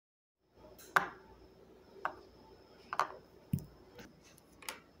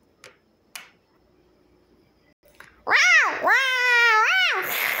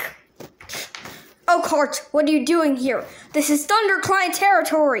Lockhart, what are you doing here? This is ThunderClan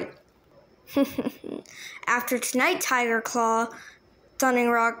territory. After tonight, Tiger Claw, Thundering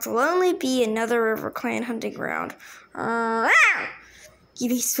Rock will only be another River Clan hunting ground. You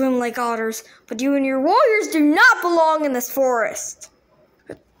may swim like otters, but you and your warriors do not belong in this forest.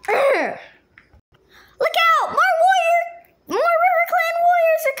 Look out! More River Clan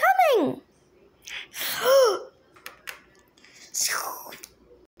warriors are coming!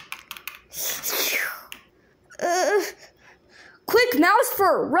 Quick, Mouse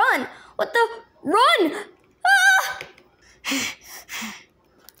Fur, run! What the? Run! Ah!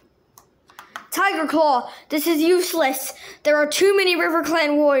 Tiger Claw, this is useless. There are too many River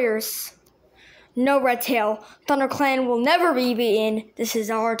Clan warriors. No, Red Tail. ThunderClan will never be beaten. This is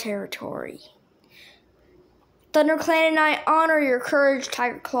our territory. ThunderClan and I honor your courage,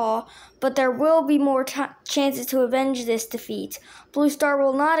 Tiger Claw, but there will be more chances to avenge this defeat. Blue Star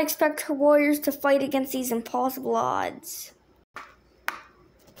will not expect her warriors to fight against these impossible odds.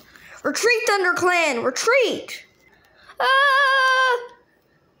 Retreat, ThunderClan! Retreat! Ah!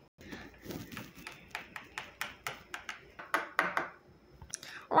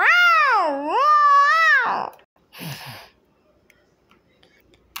 Wow! Wow!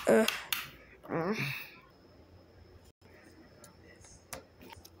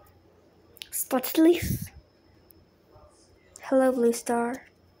 Spotted Leaf. Hello, Blue Star.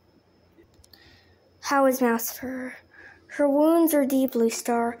 How is Mouse Fur? Her wounds are deep, Blue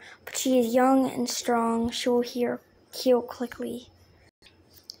Star, but she is young and strong. She will heal quickly.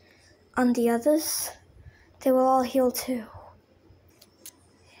 On the others, they will all heal too.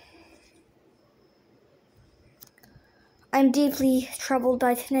 I'm deeply troubled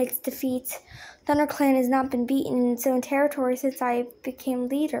by tonight's defeat. ThunderClan has not been beaten in its own territory since I became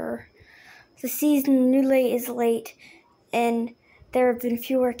leader. The season of New Late is late, and there have been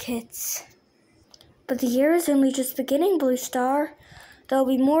fewer kits. But the year is only just beginning, Blue Star. There will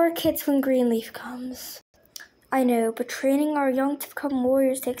be more kits when Greenleaf comes. I know, but training our young to become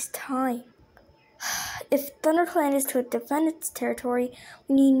warriors takes time. If ThunderClan is to defend its territory,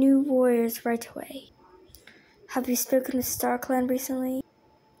 we need new warriors right away. Have you spoken with StarClan recently?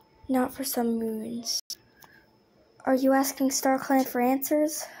 Not for some moons. Are you asking StarClan for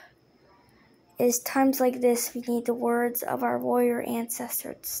answers? It is times like this we need the words of our warrior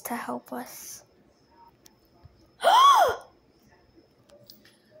ancestors to help us.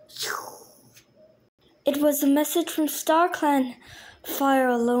 It was a message from StarClan. Fire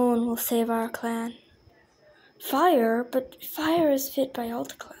alone will save our clan. Fire? But fire is fit by all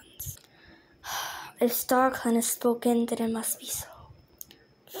the clans. If StarClan has spoken, then it must be so.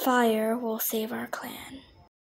 Fire will save our clan.